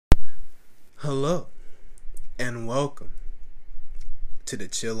Hello, and welcome to the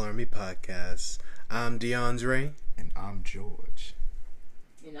Chill Army Podcast. I'm DeAndre. And I'm George.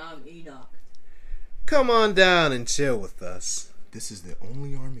 And I'm Enoch. Come on down and chill with us. This is the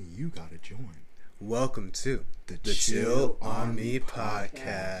only army you gotta join. Welcome to The the Chill Chill Army Army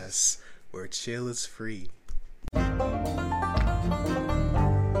Podcast, where chill is free.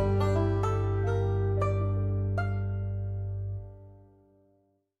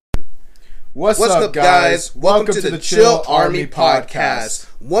 What's up, guys? Welcome to the Chill Army Podcast.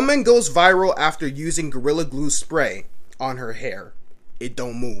 Woman goes viral after using Gorilla Glue spray on her hair. It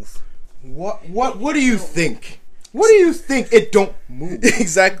don't move. What do you think? What do you think? It don't move.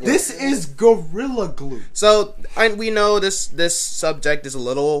 Exactly. This is Gorilla Glue. So, we know this subject is a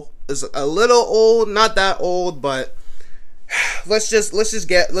little old, not that old, but let's just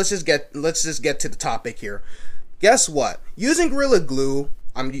get to the topic here. Guess what? Using Gorilla Glue,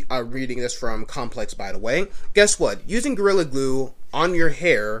 I'm reading this from Complex, by the way. Guess what? Using Gorilla Glue on your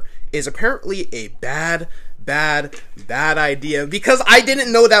hair is apparently a bad idea, because I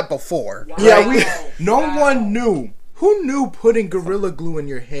didn't know that before. Wow. Yeah, no one knew. Who knew putting Gorilla Glue in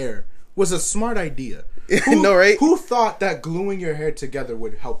your hair was a smart idea? No, right? Who thought that gluing your hair together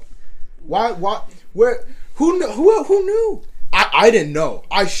would help? Why? Where? Who knew? I didn't know.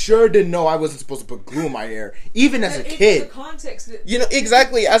 I sure didn't know I wasn't supposed to put glue in my hair, even as a kid. The context that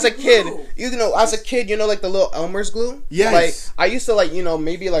Exactly. As a kid, glue. like the little Elmer's glue. Yes. Like I used to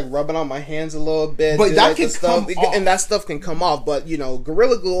maybe rub it on my hands a little bit. But that can come off. and that stuff can come off. But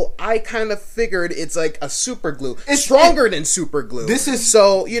Gorilla Glue, I kind of figured it's like a super glue. It's stronger than super glue. This is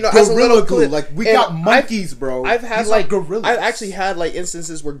so as a little glue. kid, Like we got monkeys, bro. I've had These are gorillas. I've actually had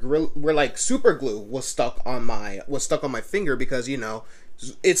instances where super glue was stuck on my finger because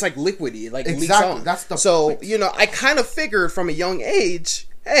it's liquidy, leaks Exactly. on. That's the so point. I kind of figured from a young age,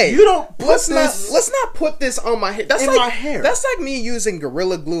 hey, You don't put let's this not put this on my hair. That's in my hair. That's like me using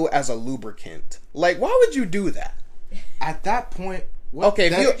Gorilla Glue as a lubricant. Why would you do that? At that point, Okay,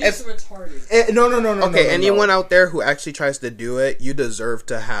 You're just retarded. no. Okay, no, anyone no. out there who actually tries to do it, you deserve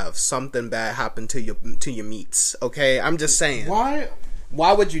to have something bad happen to your meats. Okay, I'm just saying.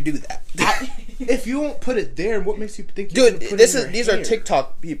 Why would you do that? If you won't put it there, what makes you think you Dude, can put these it in your are hair?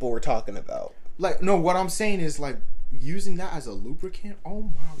 TikTok people we're talking about. No, what I'm saying is using that as a lubricant. Oh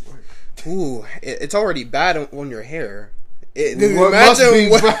my word! Ooh, it's already bad on your hair. Imagine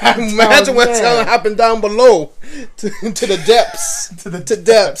What's gonna happen down below to the depths. to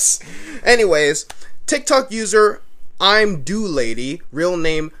depths. Anyways, TikTok user I'm Do Lady, real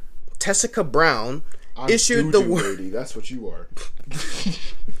name Tessica Brown, issued the lady. That's what you are.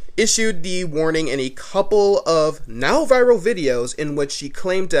 issued the warning in a couple of now viral videos in which she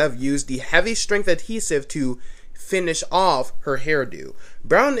claimed to have used the heavy strength adhesive to finish off her hairdo.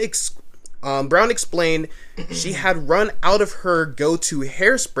 Brown explained she had run out of her go-to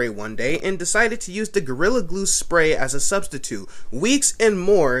hairspray one day and decided to use the Gorilla Glue spray as a substitute. Weeks and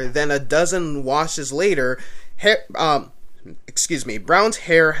more than a dozen washes later, Brown's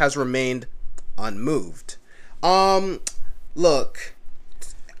hair has remained unmoved. Look,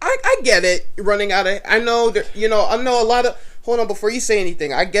 I get it. Running out of, I know a lot of. Hold on, before you say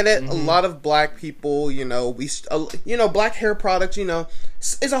anything, I get it. Mm-hmm. A lot of black people, black hair products,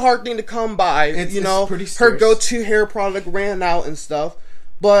 it's a hard thing to come by. It's pretty scarce. Her go-to hair product ran out and stuff.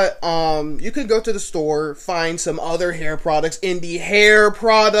 But you could go to the store, find some other hair products in the hair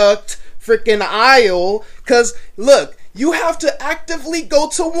product freaking aisle. Cause look, you have to actively go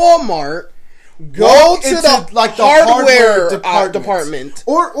to Walmart. Go to the hardware department.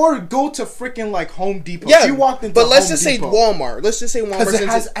 Or go to freaking Home Depot. Yeah, you walked into but let's Home just Depot. say Walmart. Let's just say Walmart. Because it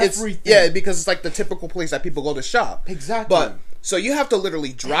has everything. Because it's the typical place that people go to shop. Exactly. But, so you have to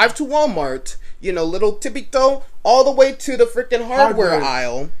literally drive to Walmart, little tippy toe, all the way to the freaking hardware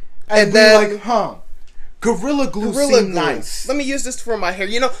aisle. And then, Gorilla Glue seemed nice. Let me use this for my hair.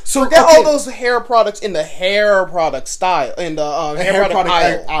 So forget all those hair products in the hair product style, in the hair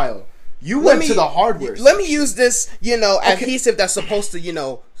product aisle. You went to the hardware. Let me use this, adhesive that's supposed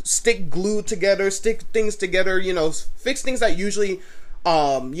to, stick glue together, stick things together, fix things that usually,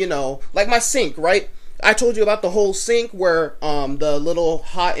 like my sink, right? I told you about the whole sink where the little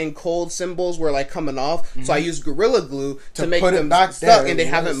hot and cold symbols were coming off. Mm-hmm. So I used Gorilla Glue to make them back stuck, and they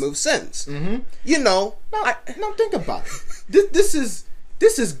haven't moved since. Mm-hmm. Now think about it. This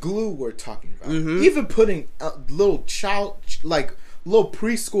is glue we're talking about. Mm-hmm. Even putting a little little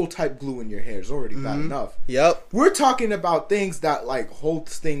preschool type glue in your hair is already bad enough. Yep. We're talking about things that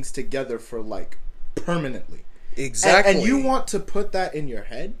holds things together for permanently. Exactly. And you want to put that in your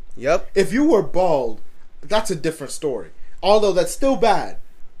head? Yep. If you were bald, that's a different story. Although that's still bad.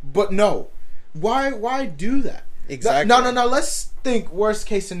 But no. Why do that? Exactly. No. Let's think worst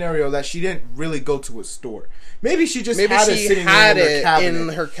case scenario that she didn't really go to a store. Maybe she just Maybe had it she sitting had in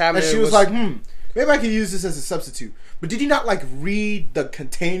it her cabinet. and she was like, maybe I could use this as a substitute. But did you not like read the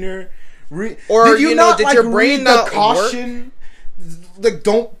container? Or, did you know, did your read brain the not caution? Like,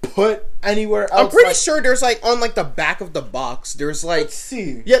 don't put anywhere else. I'm pretty like, sure there's like on like the back of the box. There's like let's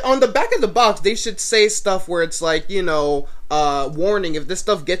see. Yeah, on the back of the box, they should say stuff where it's like, you know, warning, if this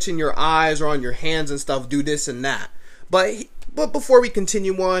stuff gets in your eyes or on your hands and stuff, do this and that. But before we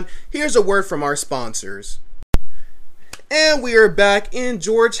continue on, here's a word from our sponsors. And we are back, and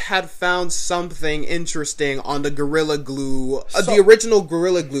George had found something interesting on the Gorilla Glue, the original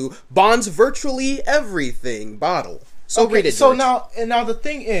Gorilla Glue, bonds virtually everything bottle. So read it, so George. now the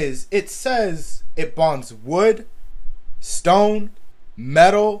thing is, it says it bonds wood, stone,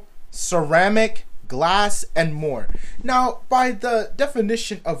 metal, ceramic, glass, and more. Now, by the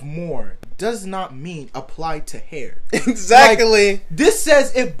definition of more, does not mean apply to hair. Exactly. Like, this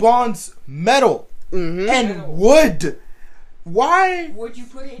says it bonds metal and wood. Why Would you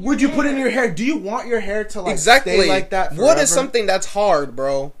put it in would your you put it in hair? your hair? Do you want your hair to like Exactly. stay like that forever? Wood is something that's hard,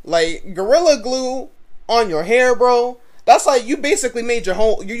 bro. Like Gorilla Glue on your hair, bro. That's like you basically made your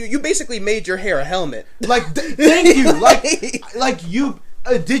whole you basically made your hair a helmet. Like thank you. Like you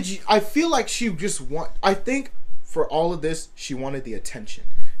did you I feel like she just I think for all of this she wanted the attention.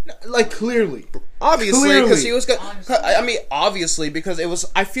 Like clearly. Obviously, because she was gonna. Honestly. I mean, obviously, because it was.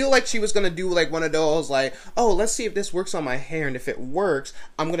 I feel like she was gonna do like one of those, like, oh, let's see if this works on my hair, and if it works,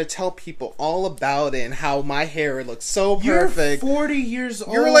 I'm gonna tell people all about it and how my hair looks so perfect. You're 40 years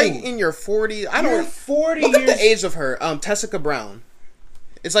old. You're like in your 40s. I don't. You're 40 Look years. at the age of her. Tessica Brown.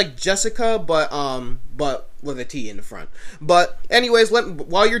 It's like Jessica, but with a T in the front. But anyways,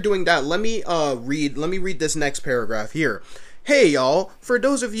 while you're doing that, let me read this next paragraph here. Hey y'all, for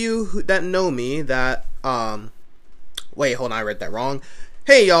those of you that know me that, wait, hold on, I read that wrong.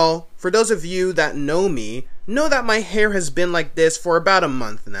 Hey y'all, for those of you that know me, know that my hair has been like this for about a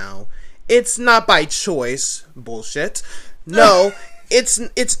month now. It's not by choice. Bullshit. No, it's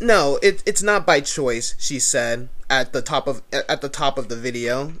not by choice, she said at the top of the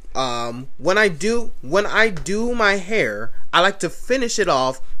video. When I do my hair, I like to finish it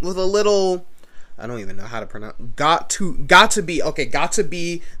off with a little, I don't even know how to pronounce. Got to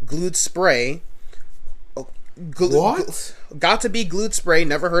be glued spray. What? Got to be glued spray.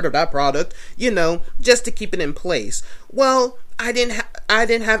 Never heard of that product. You know, just to keep it in place. Well, I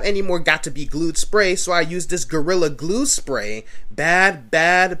didn't have any more got to be glued spray, so I used this Gorilla Glue spray. Bad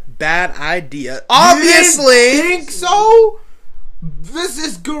idea. Obviously. You didn't think so? This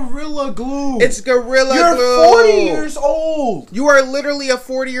is Gorilla Glue. It's Gorilla You're Glue. 40 years old. You are literally a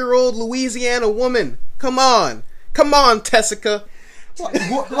 40-year-old Louisiana woman. Come on, Tessica.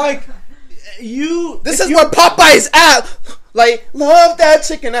 Like you. This is where Popeye's at. Like, love that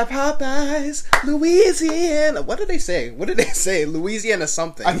chicken at Popeye's, Louisiana. What did they say? Louisiana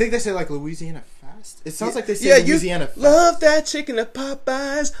something. I think they say like Louisiana Fast. It sounds like they say yeah, Louisiana Fast. Love that chicken at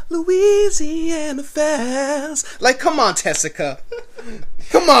Popeye's, Louisiana Fast. Like, come on, Tessica.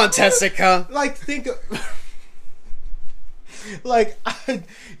 Come on, Tessica. Like think of, like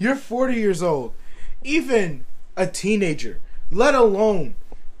you're 40 years old. Even a teenager, let alone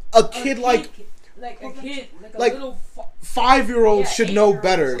a kid like a kid, like a like little 5-year-olds Yeah, should know 8-year-olds.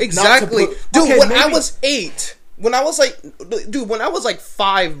 better. Exactly. Not to put, Dude, okay, when maybe, I was 8, when I was like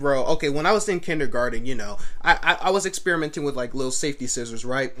 5, bro. Okay, when I was in kindergarten, you know, I was experimenting with like little safety scissors,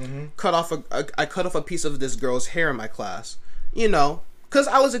 right? Mm-hmm. I cut off a piece of this girl's hair in my class, you know, because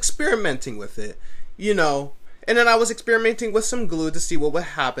I was experimenting with it, you know. And then I was experimenting with some glue to see what would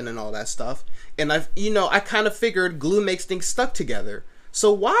happen and all that stuff. And I kind of figured glue makes things stuck together.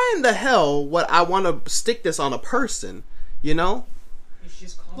 So why in the hell would I want to stick this on a person? You know? It's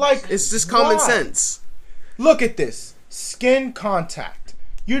just common Like, sense. It's just common Why? sense. Look at this. Skin contact.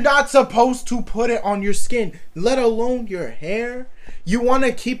 You're not supposed to put it on your skin, let alone your hair. You want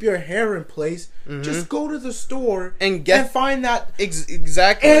to keep your hair in place, just go to the store And find that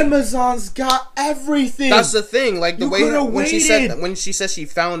Exactly. Amazon's got everything. That's the thing. Like the You way coulda when she waited. said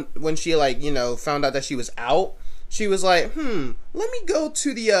found out that she was out. She was like, let me go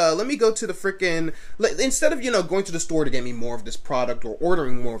to the freaking, instead of, going to the store to get me more of this product or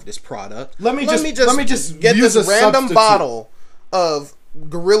ordering more of this product, Let me just get use this a random substitute. bottle of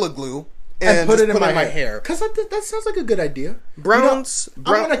Gorilla Glue, and put just it in my hair. Because that sounds like a good idea. I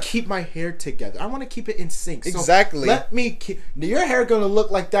want to keep my hair together. I want to keep it in sync. Exactly. So let me keep... Your hair going to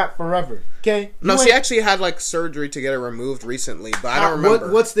look like that forever, okay? No, she actually had like surgery to get it removed recently, but I don't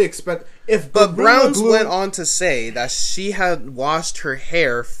remember. What's the expect... But Browns went on to say that she had washed her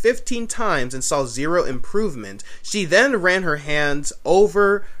hair 15 times and saw zero improvement. She then ran her hands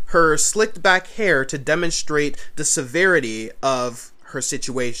over her slicked back hair to demonstrate the severity of her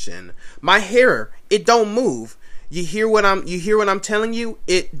situation. My hair, it don't move. You hear what I'm telling you?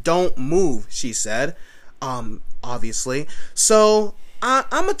 It don't move, she said. Obviously. So I'm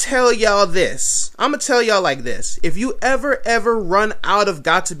gonna tell y'all this. I'm gonna tell y'all like this. If you ever run out of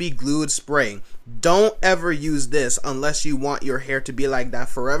got to be glued spray, don't ever use this unless you want your hair to be like that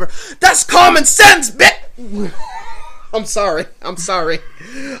forever. That's common sense, bitch. I'm sorry.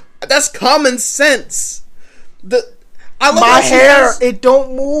 That's common sense. My hair, it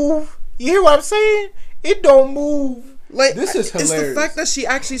don't move. You hear what I'm saying? It don't move. Like, this is hilarious. It's the fact that she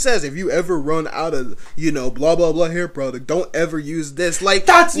actually says, if you ever run out of, blah, blah, blah hair product, don't ever use this. Like,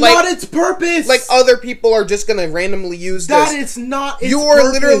 that's not its purpose. Like, other people are just gonna randomly use this. That is not its You purpose.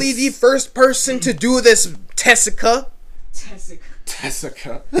 are literally the first person to do this, Tessica.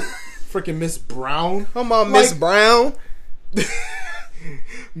 Freaking Miss Brown. Come on, Miss Brown.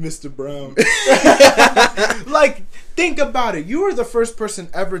 Mr. Brown. Like, think about it. You are the first person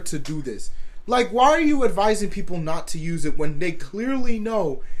ever to do this. Like, why are you advising people not to use it when they clearly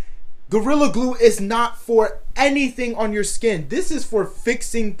know Gorilla Glue is not for anything on your skin? This is for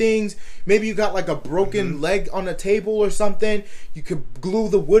fixing things. Maybe you got like a broken leg on a table or something. You could glue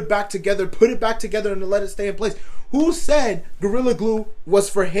the wood back together, put it back together, and let it stay in place. Who said Gorilla Glue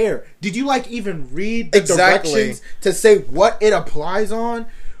was for hair? Did you like even read the directions to say what it applies on?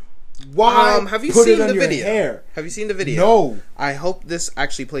 Why? Have you put seen it on the your video? Hair? Have you seen the video? No. I hope this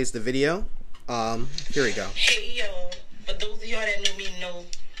actually plays the video. Here we go. Hey yo, for those of y'all that know me know,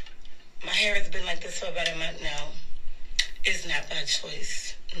 my hair has been like this for about a month now. It's not by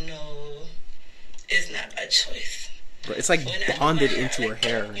choice. No, it's not by choice. But it's like bonded into her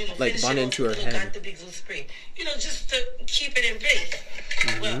hair, like bonded into her head. Got the big glue spray, just to keep it in place.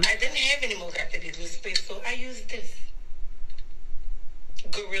 Well, I didn't have any more got the big glue spray, so I used this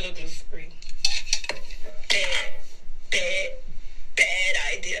Gorilla Glue spray. Bad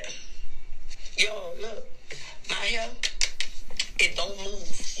idea. Yo, look, my hair, it don't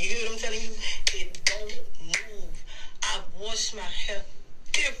move. You hear what I'm telling you? It don't move. I've washed my hair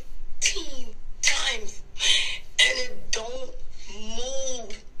 15 times, and it don't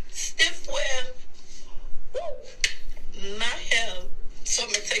move. Stiff wear. Woo. My hair. So I'm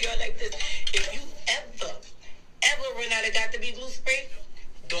gonna tell y'all like this: if you ever run out of got to be glue spray,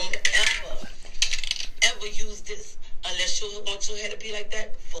 don't ever use this unless you want your hair to be like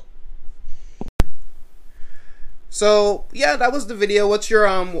that. So yeah, that was the video. What's your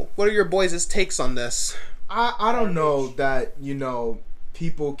what are your boys' takes on this? I don't know that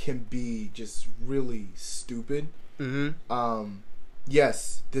people can be just really stupid.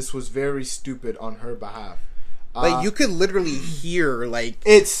 Yes, this was very stupid on her behalf. Like, you could literally hear, like...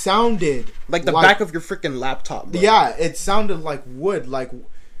 It sounded... Like the back of your freaking laptop, bro. Yeah, it sounded like wood. Like,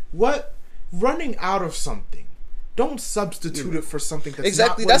 what? Running out of something. Don't substitute it for something that's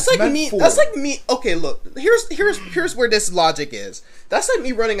exactly. not what it's meant me. for. That's like me. Okay, look. Here's where this logic is. That's like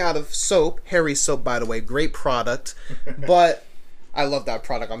me running out of soap. Harry's soap, by the way, great product. But I love that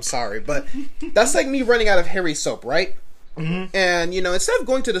product. I'm sorry, but that's like me running out of Harry's soap, right? And instead of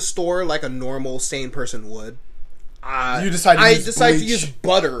going to the store like a normal sane person would, I decide to use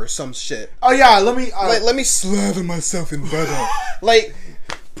butter or some shit. Oh yeah, let me slather myself in butter. Like,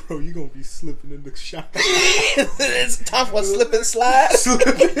 bro, you gonna be slipping in the shower. It's time for a slip and slide.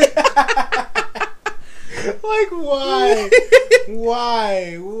 Like, why?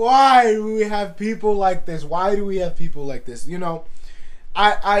 Why do we have people like this? Why do we have people like this?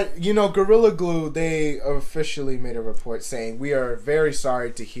 Gorilla Glue, they officially made a report saying, we are very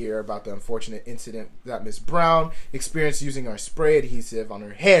sorry to hear about the unfortunate incident that Miss Brown experienced using our spray adhesive on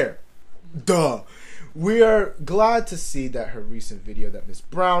her hair. Duh. We are glad to see that her recent video that Miss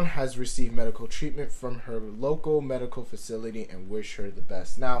Brown has received medical treatment from her local medical facility and wish her the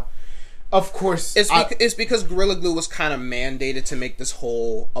best. Now, of course, it's because Gorilla Glue was kind of mandated to make this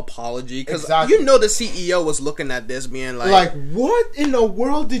whole apology. Because the CEO was looking at this being like, what in the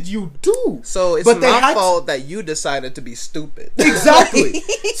world did you do? So it's my fault that you decided to be stupid. Exactly.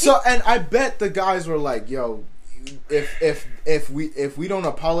 So, and I bet the guys were like, yo, if we don't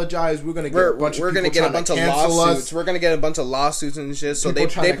apologize, we're gonna get a bunch of lawsuits. We're gonna get a bunch of lawsuits and shit. So they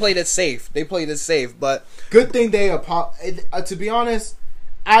played it safe. But good thing they to be honest,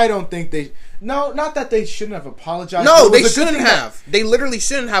 I don't think they. No, not that they shouldn't have apologized. No, but it they was a good shouldn't thing that- have. They literally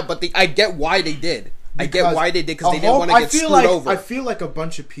shouldn't have. But I get why they did. I get why they did because they a didn't whole- want to get screwed over. I feel like a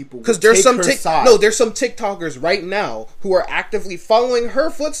bunch of people Because would there's take some her side. there's some TikTokers right now who are actively following her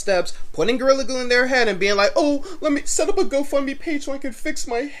footsteps, putting Gorilla Glue in their head and being like, "Oh, let me set up a GoFundMe page so I can fix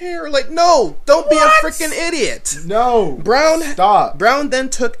my hair." Like, no, don't be a freaking idiot. No, Brown stop. Brown then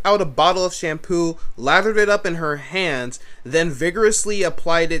took out a bottle of shampoo, lathered it up in her hands, then vigorously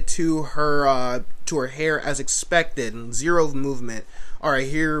applied it to her hair as expected, and zero movement. All right,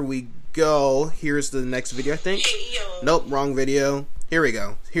 here we go. Here's the next video, I think. Hey, yo. Nope, wrong video. Here we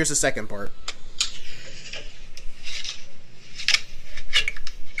go. Here's the second part.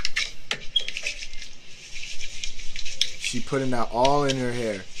 She putting that all in her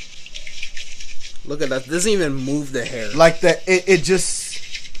hair. Look at that. Doesn't even move the hair. Like that, it just.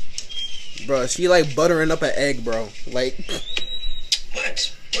 Bro, she like buttering up an egg, bro. Like,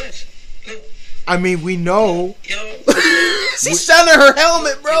 What? What? No. I mean, we know. Yo. she's shining her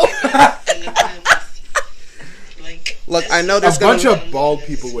helmet, bro. Like, Look, I know A there's bunch gonna... of bald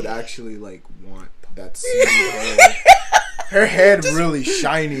people would actually like want that smooth hair. Her head really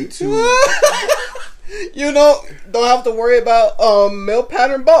shiny too. You know, don't have to worry about male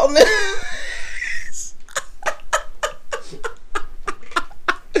pattern baldness.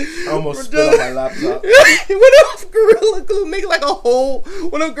 I almost spit on my laptop. What if Gorilla Glue makes like a whole?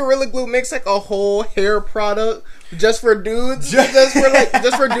 What if Gorilla Glue makes like a whole hair product just for dudes,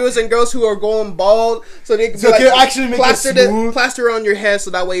 just for dudes and girls who are going bald, so they can So be, it can actually make it smooth? plaster it on your head,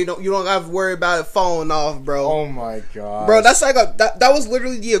 so that way you don't have to worry about it falling off, bro. Oh my god, Bro, that's like that was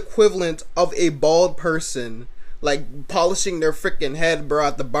literally the equivalent of a bald person like polishing their freaking head, bro,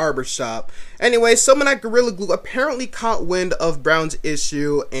 at the barber shop. Anyway, someone at Gorilla Glue apparently caught wind of Brown's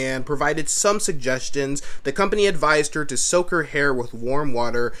issue and provided some suggestions. The company advised her to soak her hair with warm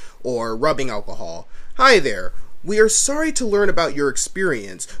water or rubbing alcohol. Hi there. We are sorry to learn about your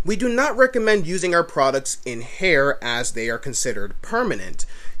experience. We do not recommend using our products in hair as they are considered permanent.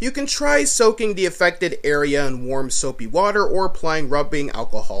 You can try soaking the affected area in warm soapy water or applying rubbing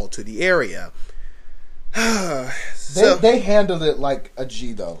alcohol to the area. They handled it like a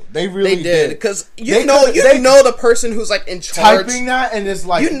G though. They really They did because They know the person who's like in charge. typing that and it's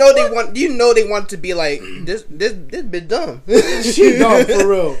like they want to be like this bitch dumb. she dumb for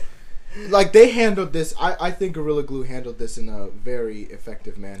real. Like they handled this. I think Gorilla Glue handled this in a very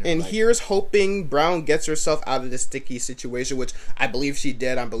effective manner. And like, here's hoping Brown gets herself out of this sticky situation, which I believe she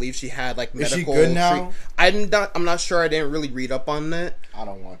did. I believe she had like medical. Is she good now? I'm not sure. I didn't really read up on that. I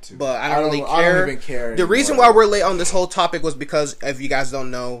don't want to, But I don't really care. I don't even care. The anymore. reason why we're late on this whole topic was because, if you guys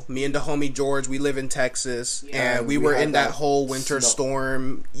don't know, me and the homie George, we live in Texas, and we were had in that whole winter snow.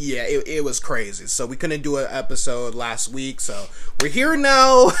 storm. Yeah, it was crazy. So we couldn't do an episode last week. So we're here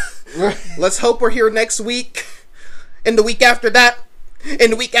now. Let's hope we're here next week. And the week after that.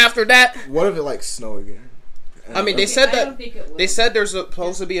 And the week after that. What if it like snow again? I mean, they I said don't think it will. they said there's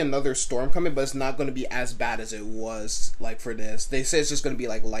supposed to be another storm coming, but it's not going to be as bad as it was like for this. They say it's just going to be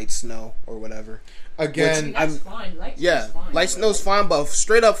like light snow or whatever. Again, That's fine. Light Yeah, snow's fine. light snow's fine, but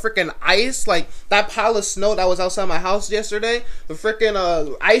straight up freaking ice, like that pile of snow that was outside my house yesterday, the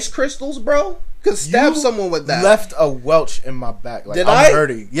freaking ice crystals, bro, could stab you someone with that. left a welch in my back. Like, Did I'm I?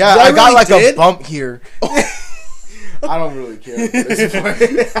 hurting. Yeah, I I got really like did? a bump here. I don't really care at this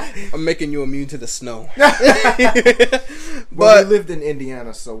point. I'm making you immune to the snow. But But we lived in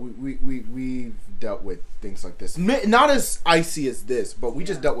Indiana, so we dealt with things like this. Not as icy as this, but we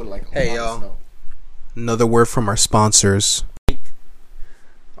just dealt with like a Hey, lot y'all. of snow. another word from our sponsors.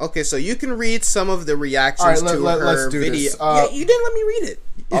 Okay, so you can read some of the reactions All right, to her let's do video. this. Yeah, you didn't let me read it.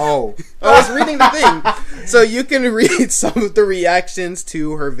 Oh, I was reading the thing. So you can read some of the reactions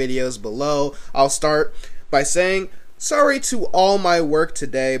to her videos below. I'll start by saying, sorry to all my work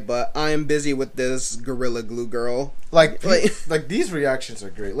today, but I am busy with this Gorilla Glue girl. like these reactions are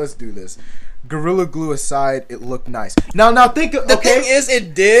great. Let's do this. Gorilla Glue aside, it looked nice. Now think. The thing is,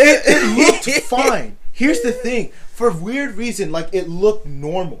 it did. It looked fine. Here's the thing. For a weird reason, like it looked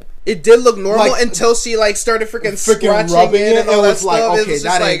normal. It did look normal Like, until she like started freaking freaking scratching rubbing it and it, all it that was like, stuff. It okay, was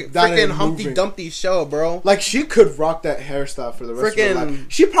just that like ain't- that freaking ain't Humpty moving. Dumpty show, bro. Like she could rock that hairstyle for the rest of her Freaking- life.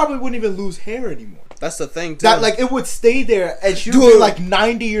 She probably wouldn't even lose hair anymore. That's the thing, too. That like it would stay there, and she would Dude. be like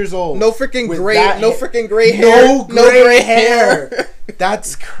 90 years old. No freaking with gray, that no hair. freaking gray hair, No gray hair.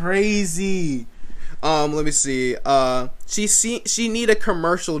 That's crazy. Let me see. She need a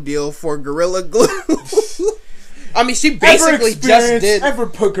commercial deal for Gorilla Glue. I mean, she basically just did. Ever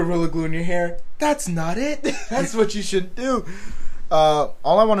put Gorilla Glue in your hair? That's not it. That's what you should do.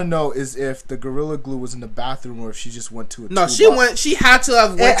 All I want to know is if the Gorilla Glue was in the bathroom or if she just went to a No, toolbox. she had to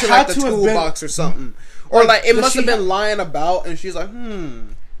have went It to like had the to have toolbox been- or something. Or Like, like it does must she have been ha- lying about and she's like,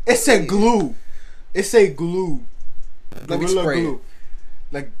 It said glue. It said glue. Let me Gorilla spray it. Glue.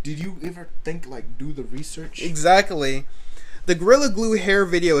 Like, did you ever think, like, do the research? Exactly. The Gorilla Glue hair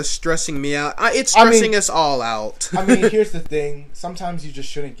video is stressing me out. It's I mean- stressing us all out. I mean, here's the thing. Sometimes you just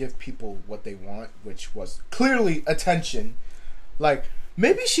shouldn't give people what they want, which was clearly attention. Like,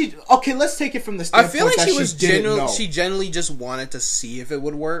 maybe she... Okay, let's take it from the I standpoint feel like that she was didn't genuinely, know. she genuinely just wanted to see if it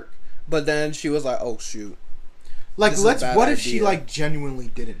would work, but then she was like, "Oh shoot, Like, this is a let's... bad What if she, idea. like, genuinely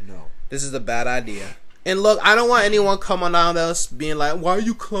didn't know? this is a bad idea." And look, I don't want anyone coming on us being like, "Why are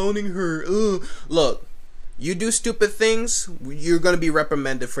you cloning her?" Ugh. Look, you do stupid things, you're gonna be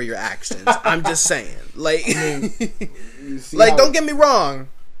reprimanded for your actions. I'm just saying, like, You see like, how- don't get me wrong.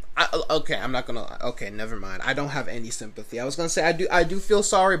 I'm not gonna. Okay, never mind. I don't have any sympathy. I was gonna say I do feel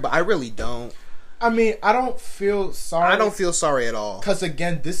sorry, but I really don't. I mean, I don't feel sorry. I don't feel sorry at all. Because,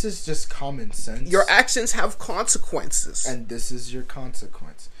 again, this is just common sense. Your actions have consequences. And this is your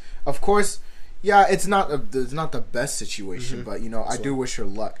consequence. Of course, yeah, it's not the best situation, but, you know, I do wish her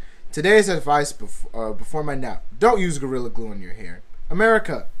luck. Today's advice before my nap: don't use Gorilla Glue on your hair.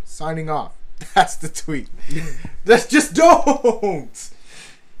 America, signing off. That's the tweet. That's just don't.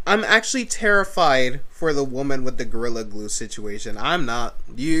 I'm actually terrified for the woman with the Gorilla Glue situation. I'm not.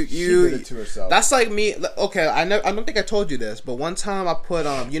 You She did it to herself. That's like me. Okay, I don't think I told you this, but one time I put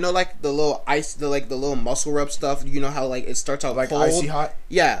you know, like the little ice, the little muscle rub stuff. You know how like it starts out Like cold, icy hot?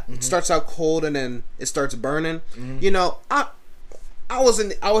 Yeah, it starts out cold and then it starts burning. You know, I was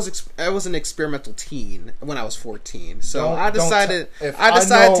an experimental teen when I was 14, so Don't- I don't decided if I I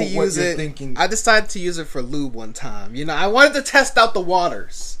decided know to what use you're it. thinking- I decided to use it for lube one time. You know, I wanted to test out the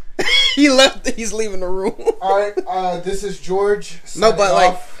waters. He's leaving the room. Alright, this is George. No, but signing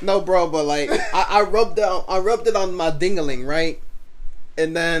like, off. no, bro, but like, I rubbed it on my dingaling, right?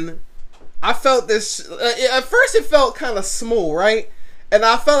 And then I felt this. At first, it felt kind of smooth, right? And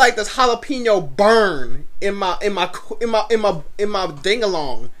I felt like this jalapeno burn in my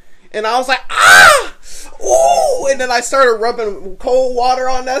dingalong, and I was like, ah, ooh! And then I started rubbing cold water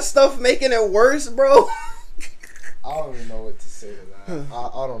on that stuff, making it worse, bro. I don't even know what to say to that.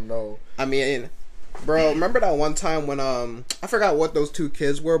 I don't know. I mean, bro, remember that one time when I forgot what those two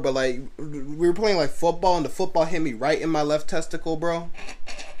kids were, but like we were playing like football and the football hit me right in my left testicle, bro.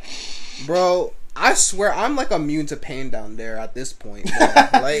 Bro, I swear I'm like immune to pain down there at this point. Bro.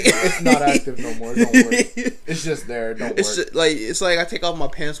 Like It's not active no more. Don't worry. It's just there. Don't It's worry. just, like I take off my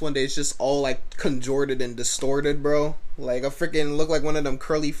pants one day, it's just all like contorted and distorted, bro. Like I freaking look like one of them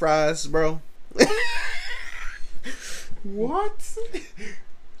curly fries, bro. What?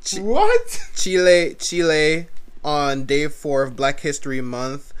 What? Chile on day 4 of Black History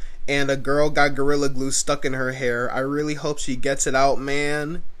Month, and a girl got Gorilla Glue stuck in her hair. I really hope she gets it out,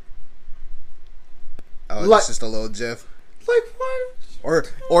 man. Oh, Like- it's just a little gif. Like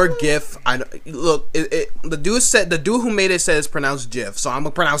what? Or GIF. Look, the dude who made it says pronounced GIF, so I'm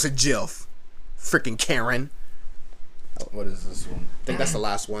gonna pronounce it GIF. Freaking Karen. What is this one? I think that's the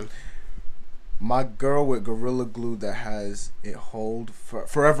last one. My girl with Gorilla Glue that has it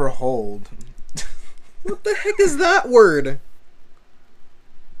forever hold. What the heck is that word?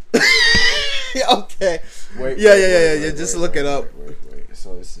 Okay. Wait. Yeah. Just look it up. Wait.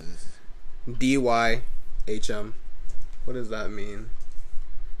 So this is DYHM. What does that mean?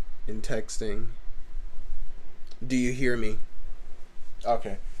 In texting. Do you hear me?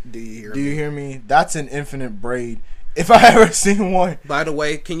 okay. Do you hear Do me? you hear me? That's an infinite braid. If I ever seen one. By the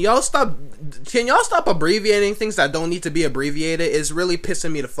way, can y'all stop abbreviating things that don't need to be abbreviated? It's really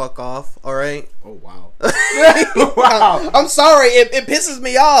pissing me the fuck off, alright? Oh wow. Wow. I'm sorry, it pisses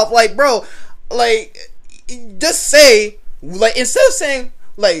me off. Like, bro, like, just say, like, instead of saying,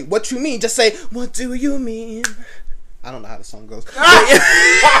 like, what you mean, just say, what do you mean? I don't know how the song goes.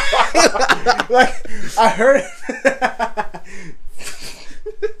 Like I heard.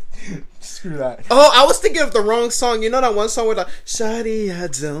 Screw that. Oh, I was thinking of the wrong song. You know that one song with the Shawty I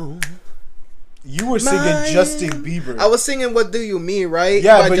don't. You were singing Mine. Justin Bieber. I was singing "What Do You Mean," right?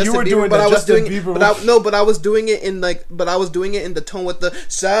 Yeah, By but you Justin were doing but the I was Justin doing, Bieber But I, one. no, but I was doing it in like, but I was doing it in the tone with the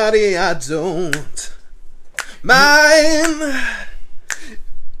 "Shawty I don't mine."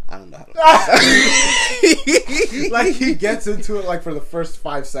 I don't know how to. Like he gets into it like for the first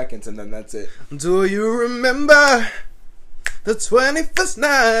 5 seconds and then that's it. Do you remember the 21st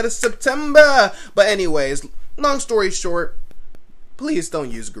night of September? But anyways, long story short, please don't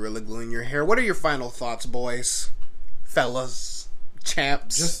use Gorilla Glue in your hair. What are your final thoughts, boys? Fellas?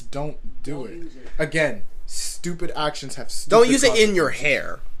 Champs? Just don't do Don't it. use it. Again, stupid actions have stupid Don't use it in consequences. your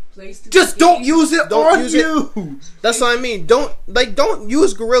hair. Place to Just the don't game. use it Don't on use it. you. That's what I mean. Don't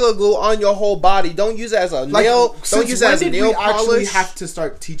use Gorilla Glue on your whole body. Don't use it as a nail. Don't since use it when as did nail we actually polish. have to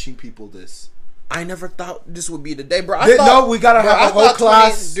start teaching people this? I never thought this would be the day, bro. No, we gotta have a whole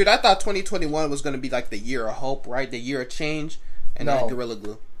class. Dude, I thought 2021 was gonna be like the year of hope, right? The year of change, and No. then Gorilla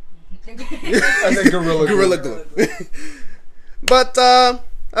Glue. And then Gorilla Glue. Gorilla Glue. But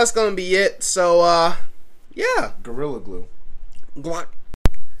that's gonna be it. So yeah. Gorilla Glue. Glock.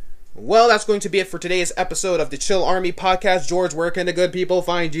 Well, that's going to be it for today's episode of the Chill Army Podcast. George, where can the good people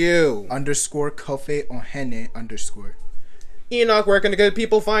find you? _ Kofe Ohene _ Enoch, where can the good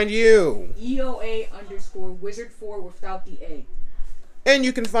people find you? EOA_Wizard4 without the A. And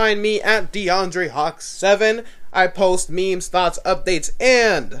you can find me at DeAndreHawk7. I post memes, thoughts, updates,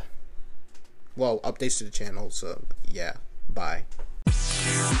 and updates to the channel. So yeah, bye.